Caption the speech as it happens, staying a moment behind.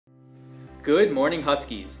Good morning,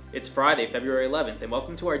 Huskies. It's Friday, February 11th, and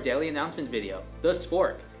welcome to our daily announcement video, the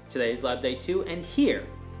Spork. Today is Lab Day 2, and here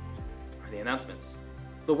are the announcements.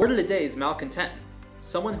 The word of the day is malcontent,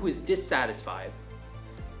 someone who is dissatisfied.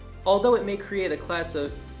 Although it may create a class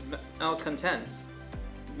of malcontents,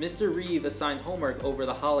 Mr. Reeve assigned homework over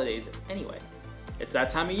the holidays anyway. It's that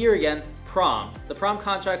time of year again, prom. The prom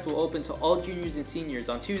contract will open to all juniors and seniors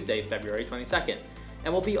on Tuesday, February 22nd,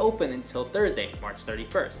 and will be open until Thursday, March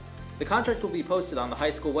 31st. The contract will be posted on the high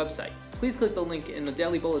school website. Please click the link in the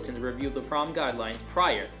daily bulletin to review the prom guidelines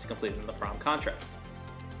prior to completing the prom contract,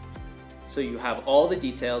 so you have all the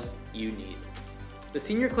details you need. The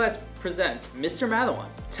senior class presents Mr. Madawan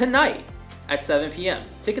tonight at 7 p.m.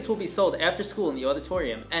 Tickets will be sold after school in the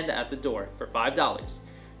auditorium and at the door for $5.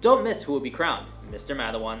 Don't miss who will be crowned Mr.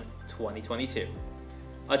 Madawan 2022.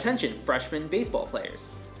 Attention freshman baseball players.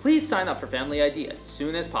 Please sign up for Family ID as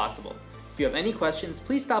soon as possible. If you have any questions,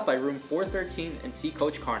 please stop by room 413 and see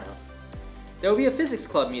Coach Carno. There will be a physics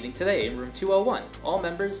club meeting today in room 201. All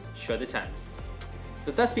members should attend.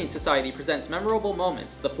 The Thespian Society presents Memorable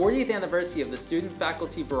Moments, the 40th anniversary of the Student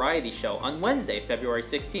Faculty Variety Show on Wednesday, February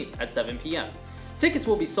 16th at 7 p.m. Tickets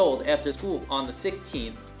will be sold after school on the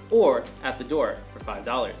 16th or at the door for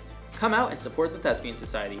 $5. Come out and support the Thespian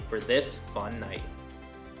Society for this fun night.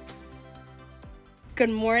 Good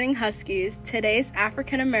morning, Huskies. Today's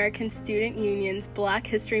African American Student Union's Black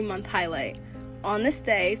History Month highlight. On this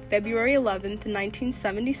day, February 11th,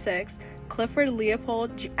 1976, Clifford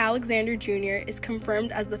Leopold Alexander Jr. is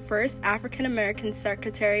confirmed as the first African American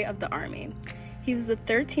Secretary of the Army. He was the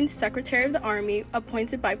 13th Secretary of the Army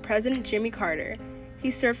appointed by President Jimmy Carter. He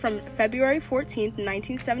served from February 14th,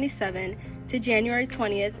 1977 to January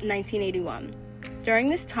 20th, 1981.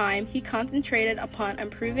 During this time, he concentrated upon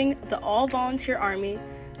improving the all-volunteer Army,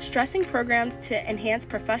 stressing programs to enhance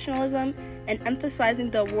professionalism, and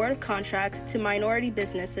emphasizing the award of contracts to minority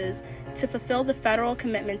businesses to fulfill the federal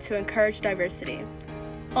commitment to encourage diversity.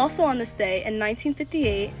 Also on this day, in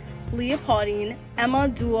 1958, Leopoldine Emma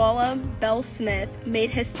Duala Bell Smith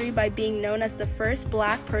made history by being known as the first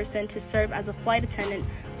Black person to serve as a flight attendant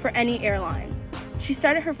for any airline. She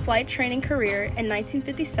started her flight training career in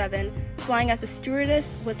 1957, flying as a stewardess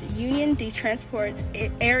with Union de Transports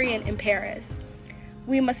Aérien in Paris.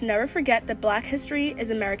 We must never forget that Black history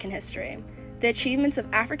is American history. The achievements of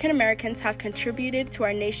African Americans have contributed to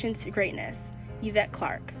our nation's greatness. Yvette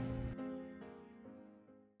Clark.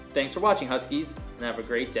 Thanks for watching, Huskies, and have a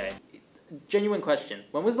great day. Genuine question,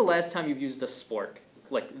 when was the last time you've used a spork?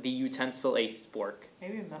 Like the utensil, a spork?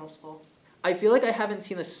 Maybe in middle school. I feel like I haven't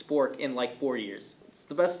seen a spork in like 4 years. It's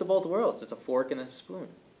the best of both worlds. It's a fork and a spoon.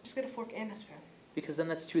 Just get a fork and a spoon. Because then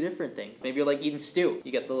that's two different things. Maybe you're like eating stew.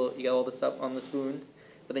 You get all the stuff on the spoon,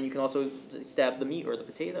 but then you can also stab the meat or the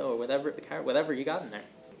potato or whatever, the carrot, whatever you got in there.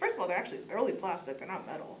 First of all, they're only plastic. They're not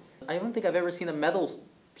metal. I don't think I've ever seen a metal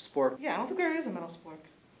spork. Yeah, I don't think there is a metal spork.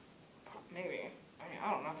 Maybe. I mean,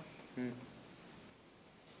 I don't know.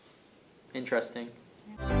 Interesting.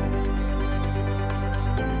 Yeah.